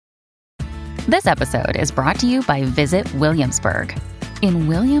This episode is brought to you by Visit Williamsburg. In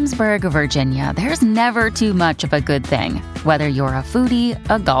Williamsburg, Virginia, there's never too much of a good thing. Whether you're a foodie,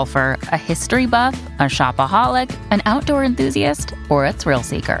 a golfer, a history buff, a shopaholic, an outdoor enthusiast, or a thrill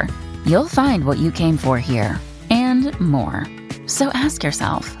seeker, you'll find what you came for here and more. So ask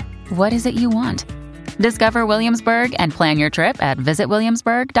yourself, what is it you want? Discover Williamsburg and plan your trip at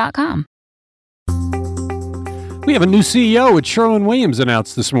visitwilliamsburg.com. We have a new CEO at Sherwin-Williams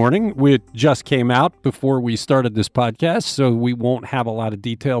announced this morning. It just came out before we started this podcast, so we won't have a lot of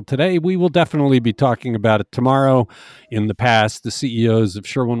detail today. We will definitely be talking about it tomorrow. In the past, the CEOs of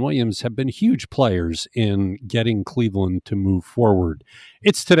Sherwin-Williams have been huge players in getting Cleveland to move forward.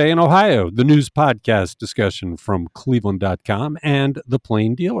 It's Today in Ohio, the news podcast discussion from Cleveland.com and The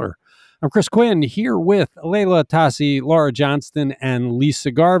Plain Dealer. I'm Chris Quinn here with Layla Tassi, Laura Johnston, and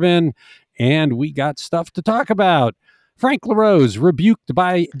Lisa Garvin. And we got stuff to talk about. Frank LaRose, rebuked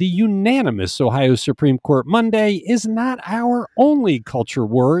by the unanimous Ohio Supreme Court Monday, is not our only culture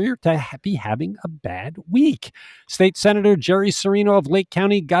warrior to be having a bad week. State Senator Jerry Cirino of Lake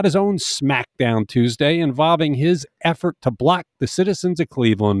County got his own smackdown Tuesday involving his effort to block the citizens of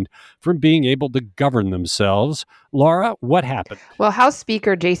Cleveland from being able to govern themselves. Laura, what happened? Well, House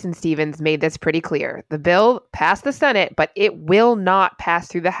Speaker Jason Stephens made this pretty clear. The bill passed the Senate, but it will not pass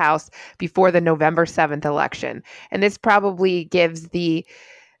through the House before the November 7th election. And this probably gives the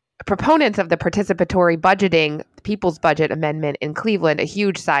proponents of the participatory budgeting, People's Budget Amendment in Cleveland, a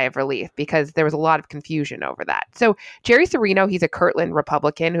huge sigh of relief because there was a lot of confusion over that. So Jerry Cirino, he's a Kirtland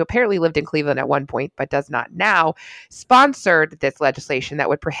Republican who apparently lived in Cleveland at one point, but does not now, sponsored this legislation that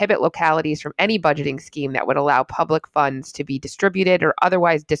would prohibit localities from any budgeting scheme that would allow public funds to be distributed or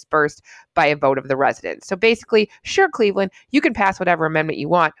otherwise dispersed by a vote of the residents. So basically, sure, Cleveland, you can pass whatever amendment you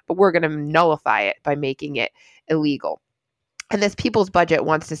want, but we're going to nullify it by making it illegal. And this People's Budget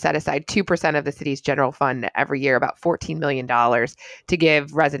wants to set aside 2% of the city's general fund every year, about $14 million, to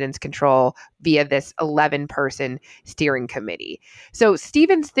give residents control via this 11-person steering committee. So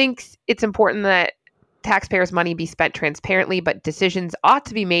Stephens thinks it's important that taxpayers' money be spent transparently, but decisions ought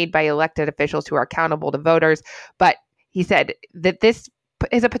to be made by elected officials who are accountable to voters. But he said that this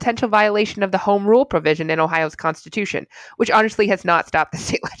is a potential violation of the home rule provision in Ohio's Constitution, which honestly has not stopped the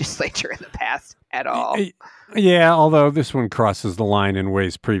state legislature in the past at all. Yeah, although this one crosses the line in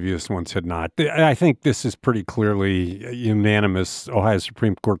ways previous ones had not. I think this is pretty clearly a unanimous Ohio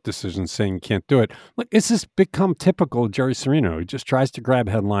Supreme Court decision saying you can't do it. Look, this has become typical of Jerry Cirino. He just tries to grab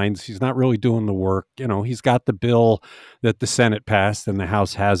headlines. He's not really doing the work. You know, he's got the bill that the Senate passed and the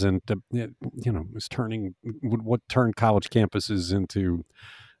House hasn't. Is turning what turned college campuses into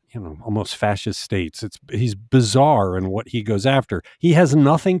almost fascist states. He's bizarre in what he goes after. He has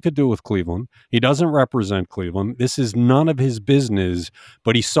nothing to do with Cleveland. He doesn't represent Cleveland. This is none of his business,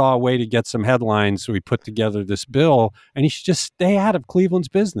 but he saw a way to get some headlines, so he put together this bill, and he should just stay out of Cleveland's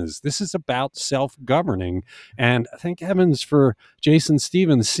business. This is about self-governing, and thank heavens for Jason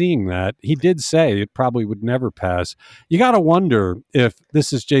Stephens seeing that. He did say it probably would never pass. You got to wonder if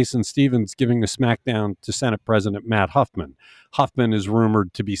this is Jason Stephens giving the smackdown to Senate President Matt Huffman. Huffman is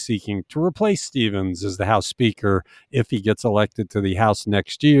rumored to be seeking to replace Stephens as the House Speaker if he gets elected to the House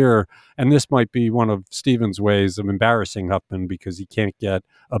next year. And this might be one of Stephens' ways of embarrassing Huffman because he can't get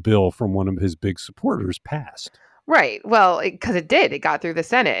a bill from one of his big supporters passed. Right. Well, because it did. It got through the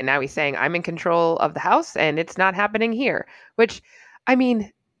Senate. And now he's saying, I'm in control of the House and it's not happening here. Which, I mean,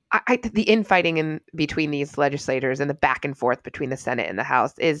 the infighting in between these legislators and the back and forth between the Senate and the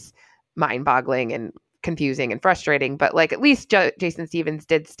House is mind-boggling and confusing and frustrating, but at least Jason Stephens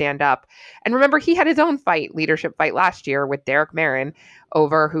did stand up. And remember, he had his own leadership fight last year with Derek Marin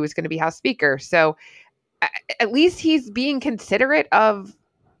over who was going to be House Speaker. So at least he's being considerate of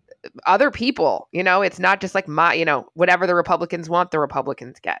other people. It's not just whatever the Republicans want, the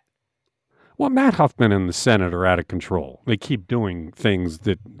Republicans get. Well, Matt Huffman and the Senate are out of control. They keep doing things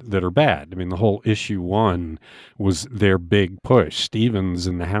that are bad. I mean, the whole issue 1 was their big push. Stephens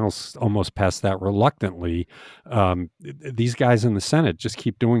in the House almost passed that reluctantly. These guys in the Senate just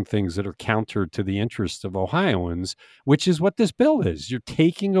keep doing things that are counter to the interests of Ohioans, which is what this bill is. You're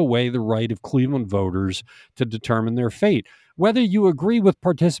taking away the right of Cleveland voters to determine their fate. Whether you agree with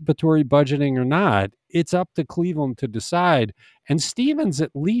participatory budgeting or not, it's up to Cleveland to decide. And Stephens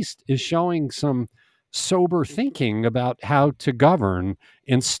at least is showing some sober thinking about how to govern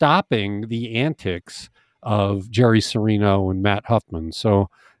in stopping the antics of Jerry Cirino and Matt Huffman. So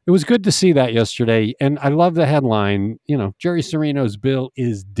it was good to see that yesterday. And I love the headline, Jerry Cirino's bill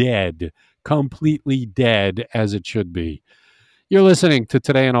is dead, completely dead, as it should be. You're listening to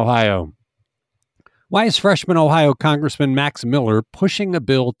Today in Ohio. Why is freshman Ohio Congressman Max Miller pushing a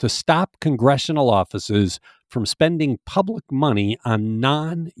bill to stop congressional offices from spending public money on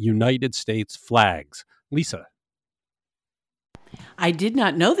non-United States flags? Lisa. I did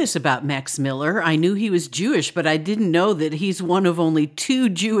not know this about Max Miller. I knew he was Jewish, but I didn't know that he's one of only 2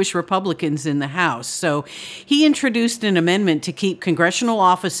 Jewish Republicans in the House. So he introduced an amendment to keep congressional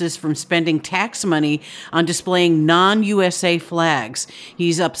offices from spending tax money on displaying non-USA flags.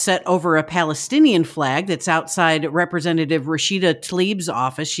 He's upset over a Palestinian flag that's outside Representative Rashida Tlaib's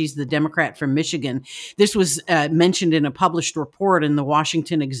office. She's the Democrat from Michigan. This was mentioned in a published report in the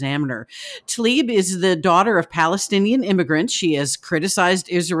Washington Examiner. Tlaib is the daughter of Palestinian immigrants. She has criticized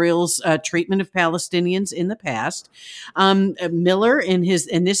Israel's treatment of Palestinians in the past. Miller, and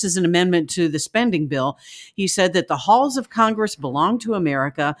this is an amendment to the spending bill, he said that the halls of Congress belong to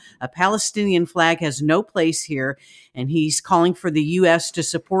America. A Palestinian flag has no place here. And he's calling for the U.S. to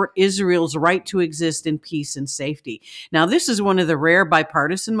support Israel's right to exist in peace and safety. Now, this is one of the rare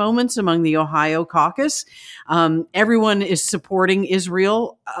bipartisan moments among the Ohio caucus. Everyone is supporting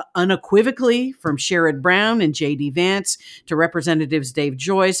Israel unequivocally, from Sherrod Brown and J.D. Vance to Representatives Dave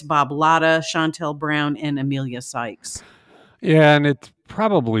Joyce, Bob Latta, Shontel Brown, and Amelia Sykes. Yeah, and it's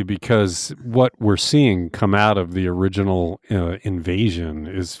probably because what we're seeing come out of the original invasion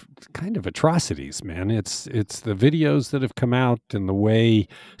is kind of atrocities, man. It's the videos that have come out, and the way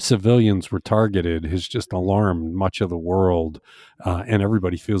civilians were targeted has just alarmed much of the world, and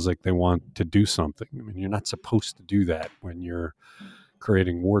everybody feels like they want to do something. I mean, you're not supposed to do that when you're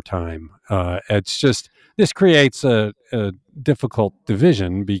creating wartime. It's just, this creates a difficult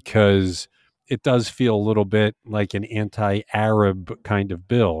division, because it does feel a little bit like an anti-Arab kind of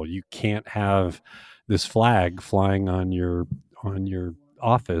bill. You can't have this flag flying on your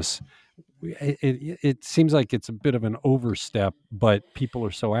office. It seems like it's a bit of an overstep, but people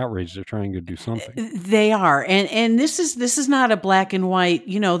are so outraged they're trying to do something. They are, and this is not a black and white.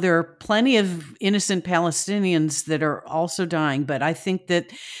 You know, there are plenty of innocent Palestinians that are also dying, but I think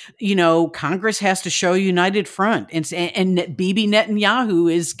that, you know, Congress has to show a united front, and Bibi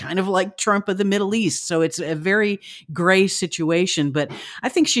Netanyahu is kind of like Trump of the Middle East, so it's a very gray situation. But I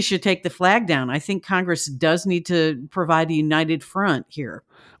think she should take the flag down. I think Congress does need to provide a united front here.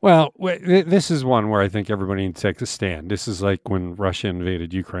 Well, this is one where I think everybody needs to take a stand. This is like when Russia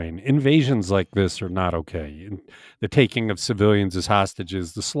invaded Ukraine. Invasions like this are not okay. The taking of civilians as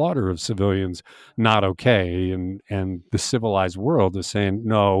hostages, the slaughter of civilians, not okay. And the civilized world is saying,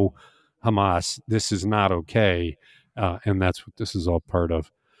 no, Hamas, this is not okay. And that's what this is all part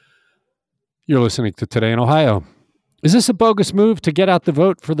of. You're listening to Today in Ohio. Is this a bogus move to get out the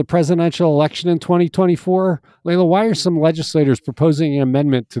vote for the presidential election in 2024? Layla, why are some legislators proposing an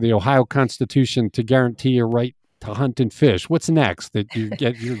amendment to the Ohio Constitution to guarantee a right to hunt and fish? What's next? That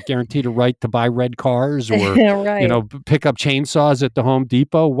you're guaranteed a right to buy red cars, or right. pick up chainsaws at the Home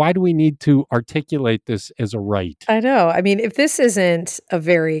Depot? Why do we need to articulate this as a right? I know. I mean, if this isn't a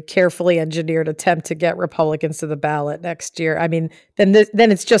very carefully engineered attempt to get Republicans to the ballot next year, I mean, then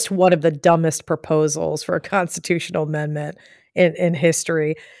it's just one of the dumbest proposals for a constitutional amendment in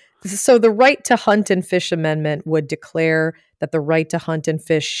history. So the right to hunt and fish amendment would declare that the right to hunt and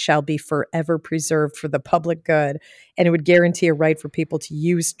fish shall be forever preserved for the public good, and it would guarantee a right for people to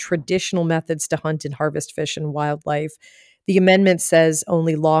use traditional methods to hunt and harvest fish and wildlife. The amendment says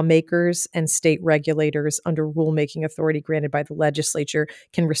only lawmakers and state regulators under rulemaking authority granted by the legislature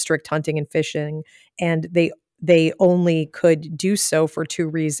can restrict hunting and fishing, and they only could do so for 2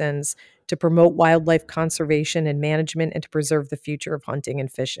 reasons: to promote wildlife conservation and management, and to preserve the future of hunting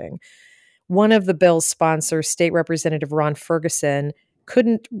and fishing. One of the bill's sponsors, State Representative Ron Ferguson,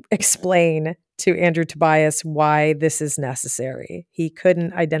 couldn't explain to Andrew Tobias why this is necessary. He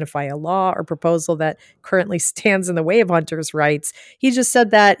couldn't identify a law or proposal that currently stands in the way of hunters' rights. He just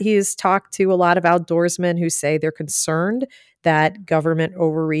said that he has talked to a lot of outdoorsmen who say they're concerned that government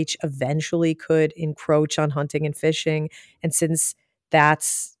overreach eventually could encroach on hunting and fishing. And since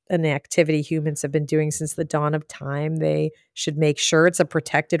that's an activity humans have been doing since the dawn of time, they should make sure it's a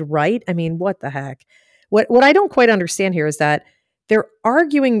protected right. I mean, what the heck? What I don't quite understand here is that they're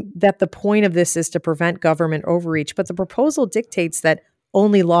arguing that the point of this is to prevent government overreach, but the proposal dictates that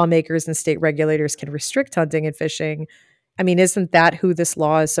only lawmakers and state regulators can restrict hunting and fishing. I mean, isn't that who this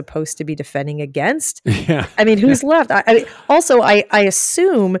law is supposed to be defending against? Yeah. I mean, who's left? I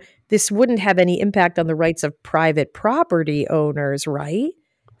assume this wouldn't have any impact on the rights of private property owners, right?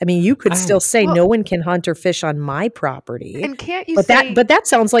 I mean, you could still say no one can hunt or fish on my property. And can't you But that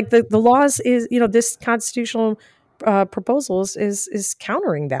sounds like the laws is, this constitutional proposal is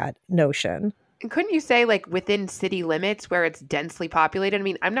countering that notion. And couldn't you say, like, within city limits where it's densely populated? I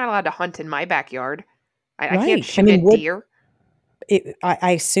mean, I'm not allowed to hunt in my backyard. I can't shoot a deer.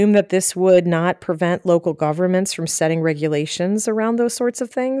 I assume that this would not prevent local governments from setting regulations around those sorts of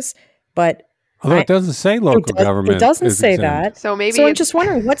things, but although it doesn't say local government. It doesn't is say exempt. that. So maybe I'm just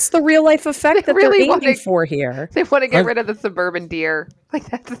wondering, what's the real life effect that really they're aiming for here? They want to get rid of the suburban deer. Like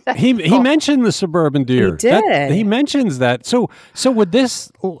that's he mentioned the suburban deer. He did. He mentions that. So would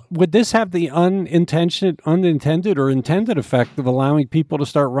this have the unintended or intended effect of allowing people to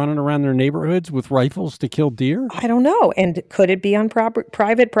start running around their neighborhoods with rifles to kill deer? I don't know. And could it be on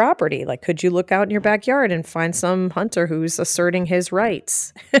private property? Like, could you look out in your backyard and find some hunter who's asserting his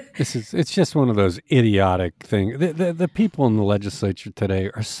rights? It's just one of those idiotic things. The people in the legislature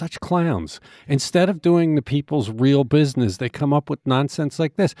today are such clowns. Instead of doing the people's real business, they come up with nonsense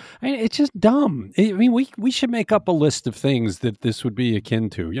like this. I mean, it's just dumb. I mean, we should make up a list of things that this would be akin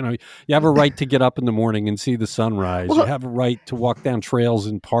to. You know, you have a right to get up in the morning and see the sunrise. You have a right to walk down trails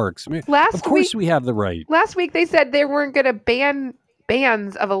in parks. I mean, of course we have the right. Last week they said they weren't going to ban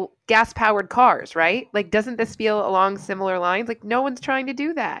bans of gas-powered cars, right? Like, doesn't this feel along similar lines? Like, no one's trying to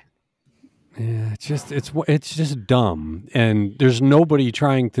do that. Yeah, it's just dumb, and there's nobody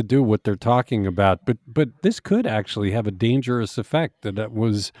trying to do what they're talking about. But this could actually have a dangerous effect that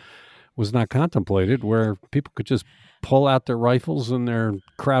was not contemplated, where people could just pull out their rifles in their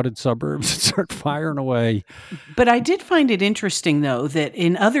crowded suburbs and start firing away. But I did find it interesting, though, that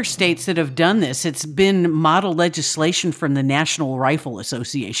in other states that have done this, it's been model legislation from the National Rifle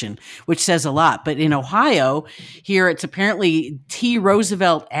Association, which says a lot. But in Ohio, here, it's apparently T.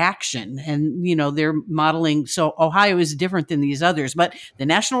 Roosevelt Action. And, you know, they're modeling. So Ohio is different than these others. But the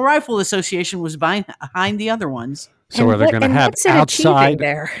National Rifle Association was behind the other ones. So are they going to have outside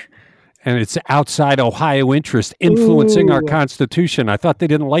there? And it's outside Ohio interest influencing our Constitution. I thought they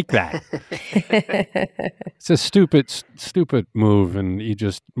didn't like that. It's a stupid move, and you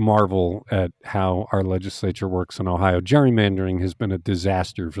just marvel at how our legislature works in Ohio. Gerrymandering has been a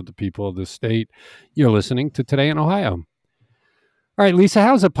disaster for the people of the state. You're listening to Today in Ohio. All right, Lisa,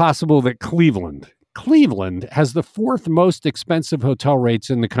 how is it possible that Cleveland has the fourth most expensive hotel rates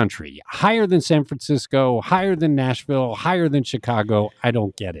in the country? Higher than San Francisco, higher than Nashville, higher than Chicago. I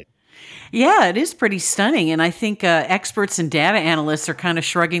don't get it. Yeah, it is pretty stunning. And I think experts and data analysts are kind of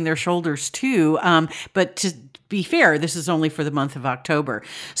shrugging their shoulders too. But to be fair, this is only for the month of October.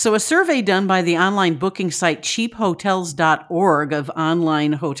 So a survey done by the online booking site cheaphotels.org of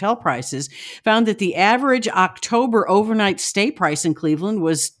online hotel prices found that the average October overnight stay price in Cleveland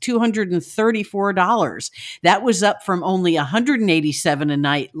was $234. That was up from only $187 a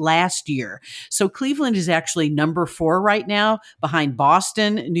night last year. So Cleveland is actually number 4 right now, behind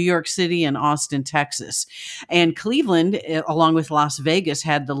Boston, New York City, and Austin, Texas. And Cleveland, along with Las Vegas,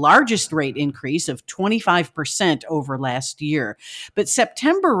 had the largest rate increase of 25% over last year. But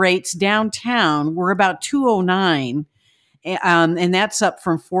September rates downtown were about $209, and that's up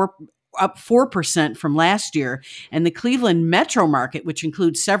 4% from last year. And the Cleveland metro market, which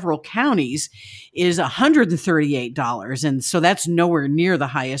includes several counties, is $138. And so that's nowhere near the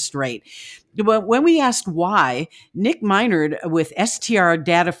highest rate. But when we asked why, Nick Minard with STR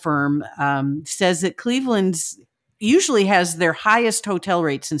data firm says that Cleveland's usually has their highest hotel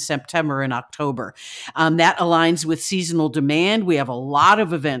rates in September and October. That aligns with seasonal demand. We have a lot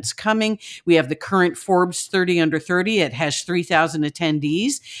of events coming. We have the current Forbes 30 Under 30. It has 3,000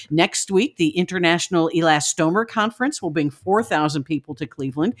 attendees. Next week, the International Elastomer Conference will bring 4,000 people to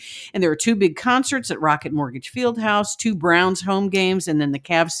Cleveland. And there are 2 big concerts at Rocket Mortgage Fieldhouse, 2 Browns home games, and then the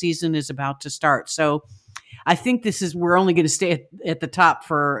Cavs season is about to start. So I think we're only going to stay at the top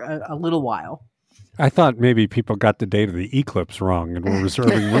for a little while. I thought maybe people got the date of the eclipse wrong and were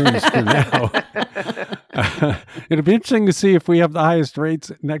reserving rooms for now. It'll be interesting to see if we have the highest rates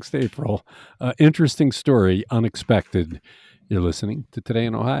next April. Interesting story, unexpected. You're listening to Today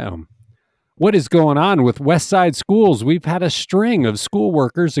in Ohio. What is going on with West Side schools? We've had a string of school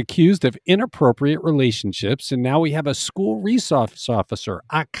workers accused of inappropriate relationships, and now we have a school resource officer,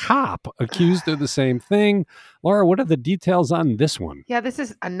 a cop, accused of the same thing. Laura, what are the details on this one? Yeah, this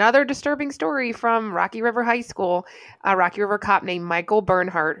is another disturbing story from Rocky River High School. A Rocky River cop named Michael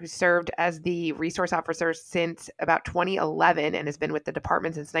Bernhardt, who served as the resource officer since about 2011 and has been with the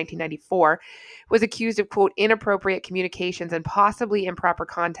department since 1994, was accused of, quote, inappropriate communications and possibly improper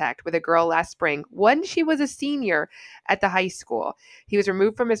contact with a girl last spring when she was a senior at the high school. He was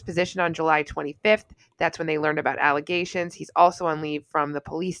removed from his position on July 25th. That's when they learned about allegations. He's also on leave from the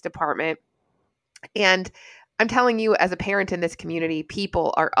police department. And I'm telling you, as a parent in this community,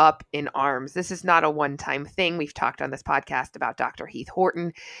 people are up in arms. This is not a one-time thing. We've talked on this podcast about Dr. Heath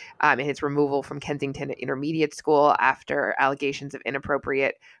Horton and his removal from Kensington Intermediate School after allegations of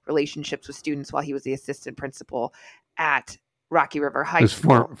inappropriate relationships with students while he was the assistant principal at Rocky River High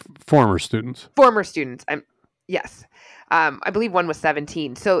School. Former students. Former students. Yes. I believe one was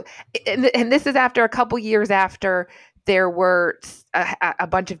 17. So, and this is after a couple years after there were a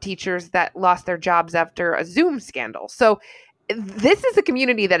bunch of teachers that lost their jobs after a Zoom scandal. So this is a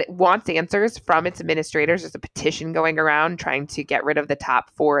community that wants answers from its administrators. There's a petition going around trying to get rid of the top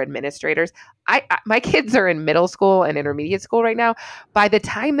 4 administrators. My kids are in middle school and intermediate school right now. By the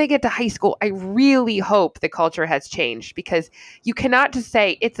time they get to high school, I really hope the culture has changed, because you cannot just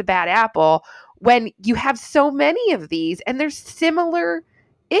say it's a bad apple when you have so many of these and there's similar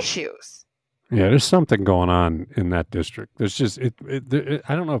issues. Yeah, there's something going on in that district. There's just, I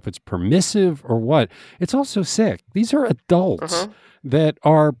don't know if it's permissive or what. It's also sick. These are adults that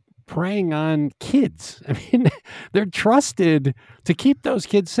are preying on kids. I mean, they're trusted to keep those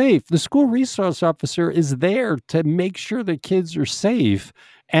kids safe. The school resource officer is there to make sure the kids are safe.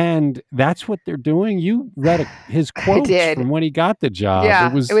 And that's what they're doing. You read his quotes from when he got the job. Yeah,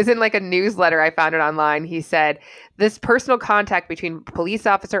 it was in like a newsletter. I found it online. He said, this personal contact between police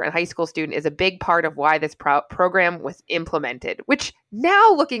officer and high school student is a big part of why this program was implemented, which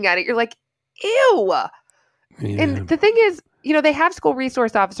now looking at it, you're like, ew. Yeah. And the thing is, they have school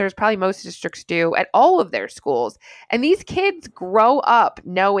resource officers, probably most districts do, at all of their schools. And these kids grow up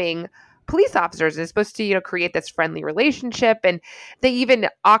knowing police officers is supposed to, create this friendly relationship. And they even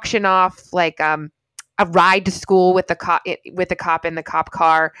auction off like a ride to school with the cop in the cop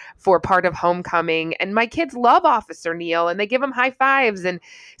car for part of homecoming. And my kids love Officer Neil and they give him high fives. And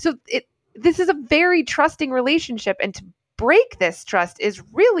so this is a very trusting relationship. And to break this trust is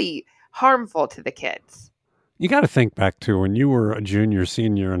really harmful to the kids. You got to think back to when you were a junior,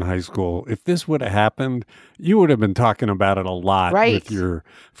 senior in high school. If this would have happened, you would have been talking about it a lot with your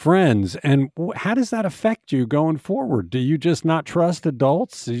friends. And how does that affect you going forward? Do you just not trust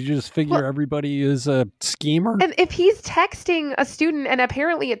adults? Do you just figure everybody is a schemer? And if he's texting a student, and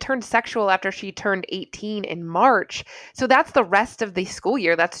apparently it turned sexual after she turned 18 in March, so that's the rest of the school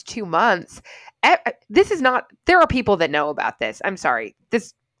year. That's 2 months. There are people that know about this. I'm sorry.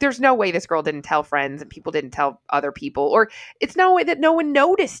 There's no way this girl didn't tell friends and people didn't tell other people, or it's no way that no one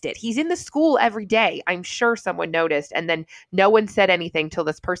noticed it. He's in the school every day. I'm sure someone noticed. And then no one said anything till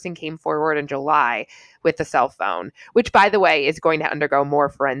this person came forward in July with the cell phone, which, by the way, is going to undergo more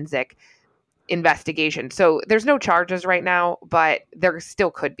forensic investigation. So there's no charges right now, but there still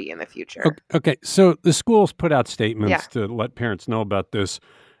could be in the future. Okay. So the schools put out statements to let parents know about this.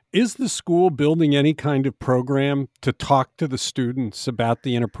 Is the school building any kind of program to talk to the students about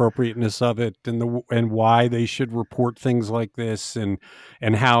the inappropriateness of it and why they should report things like this and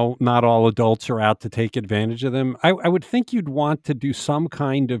how not all adults are out to take advantage of them? I would think you'd want to do some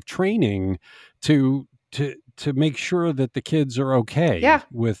kind of training to make sure that the kids are okay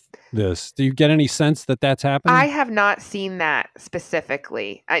with this. Do you get any sense that that's happening? I have not seen that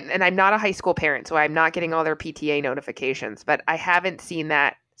specifically. And I'm not a high school parent, so I'm not getting all their PTA notifications, but I haven't seen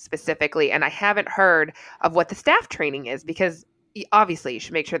that specifically. And I haven't heard of what the staff training is, because obviously you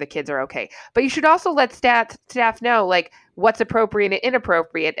should make sure the kids are okay. But you should also let staff know like what's appropriate and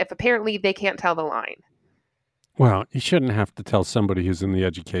inappropriate if apparently they can't tell the line. Well, you shouldn't have to tell somebody who's in the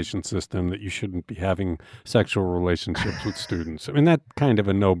education system that you shouldn't be having sexual relationships with students. I mean, that's kind of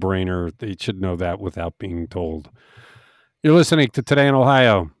a no-brainer. They should know that without being told. You're listening to Today in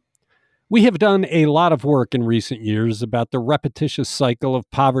Ohio. We have done a lot of work in recent years about the repetitious cycle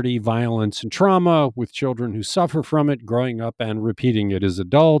of poverty, violence, and trauma with children who suffer from it, growing up and repeating it as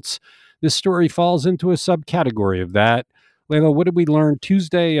adults. This story falls into a subcategory of that. Layla, what did we learn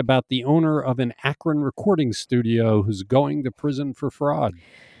Tuesday about the owner of an Akron recording studio who's going to prison for fraud?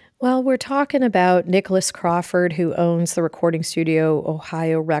 Well, we're talking about Nicholas Crawford, who owns the recording studio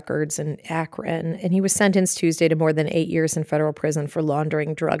Ohio Records in Akron, and he was sentenced Tuesday to more than 8 years in federal prison for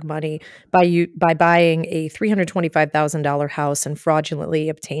laundering drug money by buying a $325,000 house and fraudulently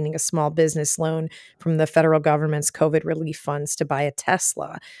obtaining a small business loan from the federal government's COVID relief funds to buy a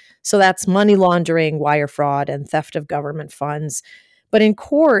Tesla. So that's money laundering, wire fraud, and theft of government funds. But in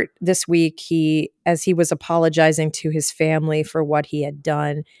court this week, as he was apologizing to his family for what he had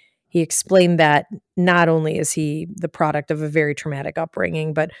done, he explained that not only is he the product of a very traumatic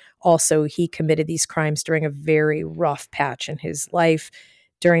upbringing, but also he committed these crimes during a very rough patch in his life.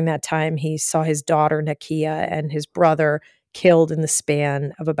 During that time, he saw his daughter, Nakia, and his brother killed in the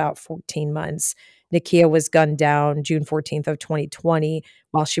span of about 14 months. Nakia was gunned down June 14th of 2020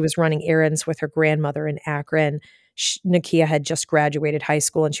 while she was running errands with her grandmother in Akron. Nakia had just graduated high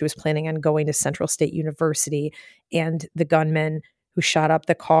school and she was planning on going to Central State University. And the gunman who shot up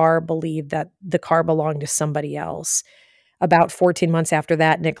the car believed that the car belonged to somebody else. About 14 months after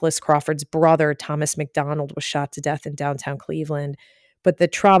that, Nicholas Crawford's brother, Thomas McDonald, was shot to death in downtown Cleveland. But the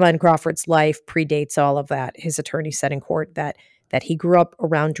trauma in Crawford's life predates all of that. His attorney said in court that he grew up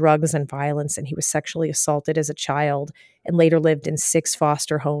around drugs and violence, and he was sexually assaulted as a child and later lived in 6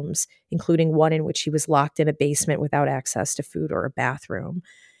 foster homes, including one in which he was locked in a basement without access to food or a bathroom.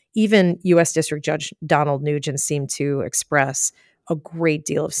 Even U.S. District Judge Donald Nugent seemed to express a great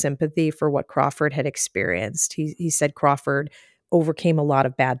deal of sympathy for what Crawford had experienced. He said Crawford overcame a lot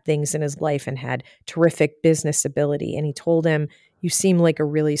of bad things in his life and had terrific business ability. And he told him, "You seem like a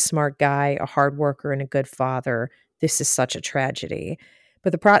really smart guy, a hard worker, and a good father. This is such a tragedy."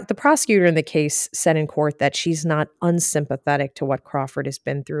 But the prosecutor in the case said in court that she's not unsympathetic to what Crawford has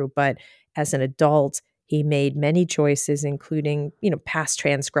been through, but as an adult, he made many choices, including, past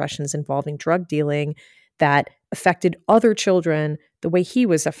transgressions involving drug dealing that affected other children the way he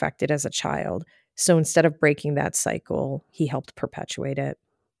was affected as a child. So instead of breaking that cycle, he helped perpetuate it.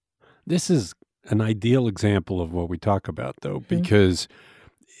 This is an ideal example of what we talk about, though, because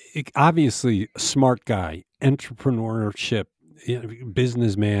obviously a smart guy, entrepreneurship,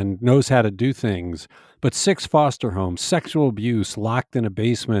 businessman, knows how to do things, but 6 foster homes, sexual abuse, locked in a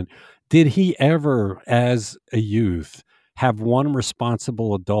basement. Did he ever, as a youth, have one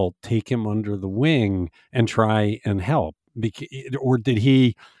responsible adult take him under the wing and try and help? Or did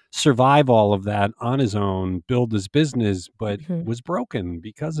he survive all of that on his own, build his business, but was broken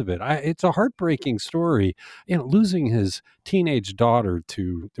because of it? It's a heartbreaking story. Losing his teenage daughter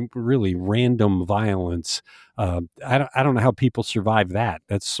to really random violence. I don't know how people survive that.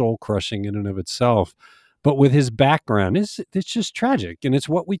 That's soul crushing in and of itself. But with his background, it's just tragic. And it's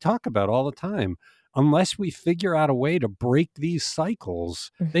what we talk about all the time. Unless we figure out a way to break these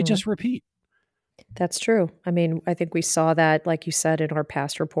cycles, they just repeat. That's true. I mean, I think we saw that, like you said, in our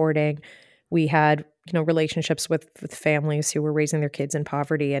past reporting. We had, relationships with families who were raising their kids in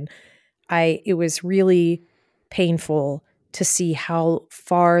poverty. And it was really painful to see how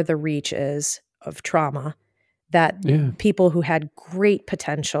far the reach is of trauma, that people who had great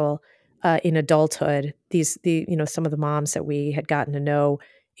potential in adulthood, some of the moms that we had gotten to know,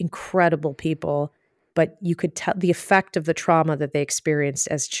 incredible people, but you could tell the effect of the trauma that they experienced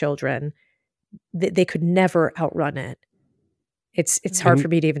as children. They could never outrun it. It's hard for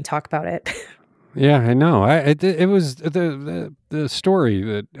me to even talk about it. Yeah, I know. It was the story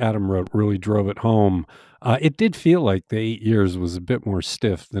that Adam wrote really drove it home. It did feel like the 8 years was a bit more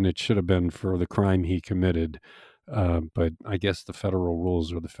stiff than it should have been for the crime he committed. But I guess the federal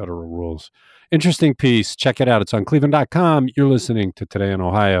rules are the federal rules. Interesting piece. Check it out. It's on cleveland.com. You're listening to Today in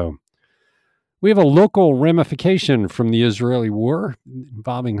Ohio. We have a local ramification from the Israeli war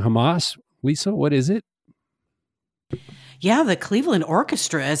involving Hamas. Lisa, what is it? Yeah, the Cleveland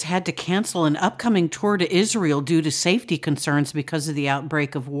Orchestra has had to cancel an upcoming tour to Israel due to safety concerns because of the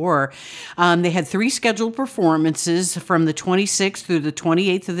outbreak of war. They had 3 scheduled performances from the 26th through the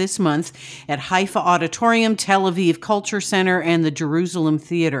 28th of this month at Haifa Auditorium, Tel Aviv Culture Center, and the Jerusalem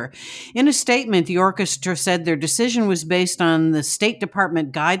Theater. In a statement, the orchestra said their decision was based on the State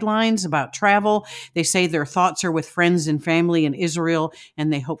Department guidelines about travel. They say their thoughts are with friends and family in Israel,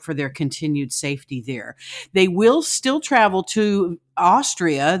 and they hope for their continued safety there. They will still travel to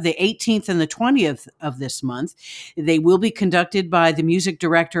Austria the 18th and the 20th of this month. They will be conducted by the music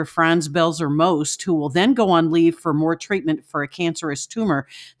director Franz Belzer-Most, who will then go on leave for more treatment for a cancerous tumor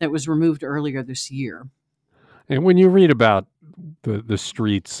that was removed earlier this year. And when you read about the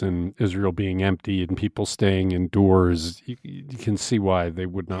streets in Israel being empty and people staying indoors, you can see why they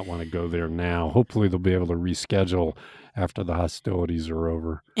would not want to go there now. Hopefully they'll be able to reschedule after the hostilities are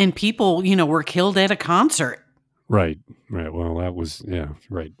over. And people, were killed at a concert. Right. Well, that was,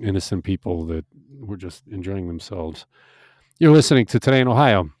 right. Innocent people that were just enjoying themselves. You're listening to Today in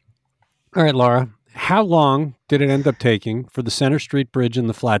Ohio. All right, Laura, how long did it end up taking for the Center Street Bridge and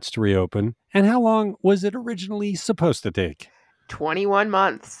the flats to reopen? And how long was it originally supposed to take? 21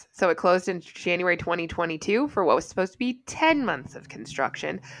 months. So it closed in January 2022 for what was supposed to be 10 months of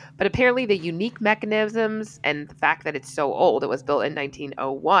construction. But apparently the unique mechanisms and the fact that it's so old, it was built in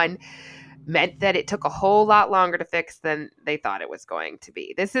 1901, meant that it took a whole lot longer to fix than they thought it was going to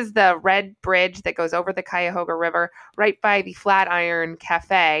be. This is the red bridge that goes over the Cuyahoga River right by the Flatiron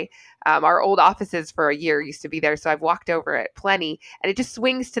Cafe. Our old offices for a year used to be there, so I've walked over it plenty, and it just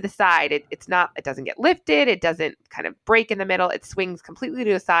swings to the side. It doesn't get lifted. It doesn't kind of break in the middle. It swings completely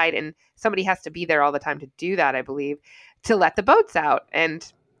to the side, and somebody has to be there all the time to do that, I believe, to let the boats out. And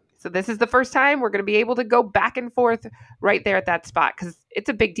so this is the first time we're going to be able to go back and forth right there at that spot, because it's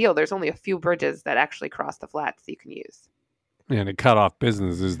a big deal. There's only a few bridges that actually cross the flats that you can use. And it cut off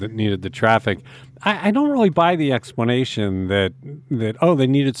businesses that needed the traffic. I don't really buy the explanation that they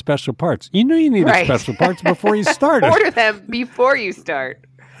needed special parts. You knew you needed special parts before you started. Order them before you start.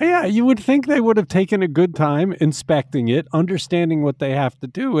 Yeah, you would think they would have taken a good time inspecting it, understanding what they have to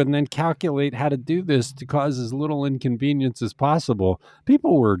do, and then calculate how to do this to cause as little inconvenience as possible.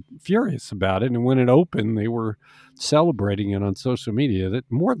 People were furious about it, and when it opened, they were celebrating it on social media. That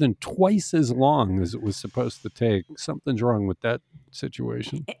more than twice as long as it was supposed to take. Something's wrong with that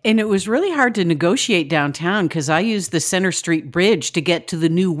situation. And it was really hard to negotiate downtown because I used the Center Street Bridge to get to the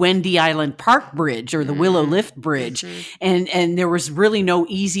new Wendy Island Park Bridge or the Willow Lift Bridge. And there was really no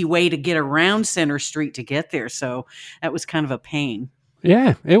easy way to get around Center Street to get there. So that was kind of a pain.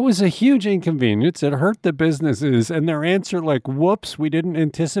 Yeah, it was a huge inconvenience. It hurt the businesses. And their answer, like, whoops, we didn't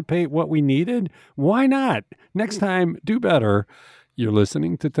anticipate what we needed. Why not? Next time, do better. You're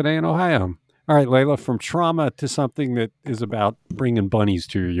listening to Today in Ohio. All right, Layla, from trauma to something that is about bringing bunnies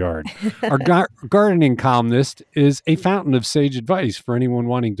to your yard. Our gardening columnist is a fountain of sage advice for anyone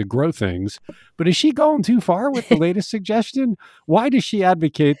wanting to grow things. But is she going too far with the latest suggestion? Why does she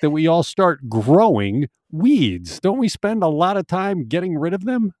advocate that we all start growing weeds? Don't we spend a lot of time getting rid of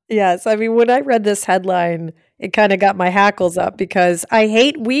them? Yes. I mean, when I read this headline, it kind of got my hackles up because I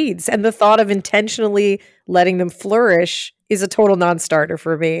hate weeds, and the thought of intentionally letting them flourish is a total non-starter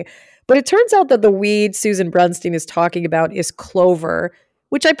for me. But it turns out that the weed Susan Brunstein is talking about is clover,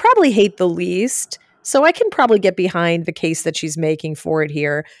 which I probably hate the least. So I can probably get behind the case that she's making for it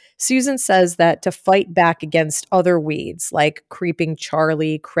here. Susan says that to fight back against other weeds like creeping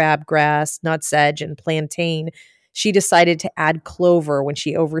Charlie, crabgrass, nutsedge, and plantain, she decided to add clover when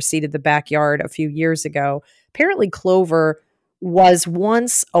she overseeded the backyard a few years ago. Apparently, clover was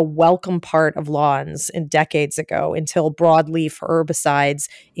once a welcome part of lawns and decades ago until broadleaf herbicides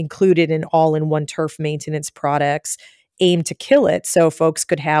included in all-in-one turf maintenance products aimed to kill it so folks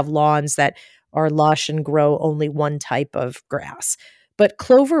could have lawns that are lush and grow only one type of grass. But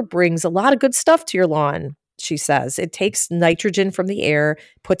clover brings a lot of good stuff to your lawn, she says. It takes nitrogen from the air,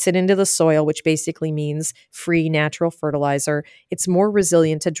 puts it into the soil, which basically means free natural fertilizer. It's more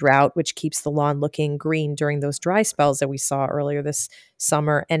resilient to drought, which keeps the lawn looking green during those dry spells that we saw earlier this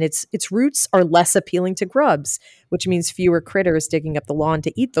summer. And its roots are less appealing to grubs, which means fewer critters digging up the lawn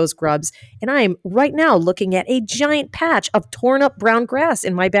to eat those grubs. And I'm right now looking at a giant patch of torn up brown grass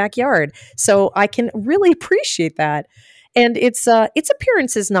in my backyard. So I can really appreciate that. And its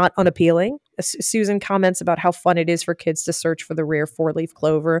appearance is not unappealing. Susan comments about how fun it is for kids to search for the rare four-leaf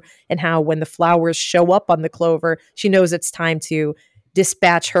clover and how when the flowers show up on the clover, she knows it's time to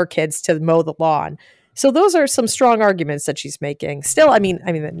dispatch her kids to mow the lawn. So those are some strong arguments that she's making. Still, I mean,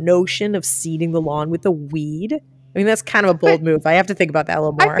 the notion of seeding the lawn with a weed, that's kind of a bold move. I have to think about that a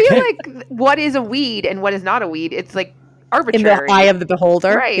little more. I feel like what is a weed and what is not a weed, it's like arbitrary. In the eye of the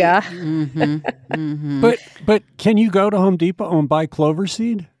beholder. Right. Yeah. Mm-hmm. Mm-hmm. But can you go to Home Depot and buy clover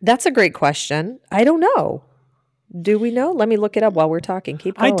seed? That's a great question. I don't know. Do we know? Let me look it up while we're talking.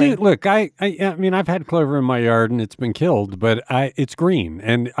 Keep going. I do. Look, I mean, I've had clover in my yard and it's been killed, but it's green.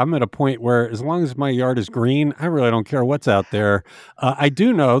 And I'm at a point where as long as my yard is green, I really don't care what's out there. I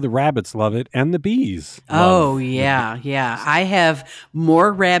do know the rabbits love it and the bees. Oh, yeah. Yeah. I have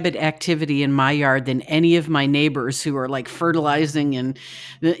more rabbit activity in my yard than any of my neighbors who are like fertilizing and,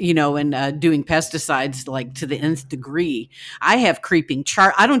 doing pesticides like to the nth degree. I have creeping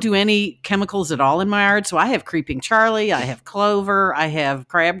I don't do any chemicals at all in my yard. So I have creeping Charlie, I have clover, I have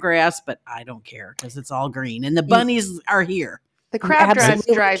crabgrass, but I don't care because it's all green and the bunnies are here. The crabgrass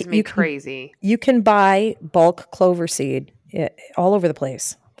drives me crazy. You can buy bulk clover seed all over the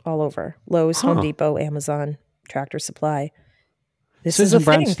place, all over Lowe's, Home Depot, Amazon, Tractor Supply. This is a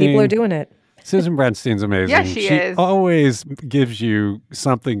thing. People are doing it. Susan Brunstein's amazing. Yeah, she is. Always gives you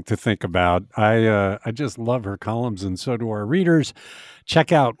something to think about. I just love her columns, and so do our readers.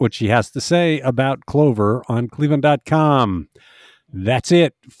 Check out what she has to say about clover on cleveland.com. That's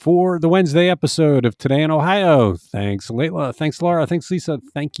it for the Wednesday episode of Today in Ohio. Thanks, Layla. Thanks, Laura. Thanks, Lisa.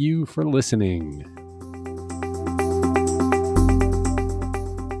 Thank you for listening.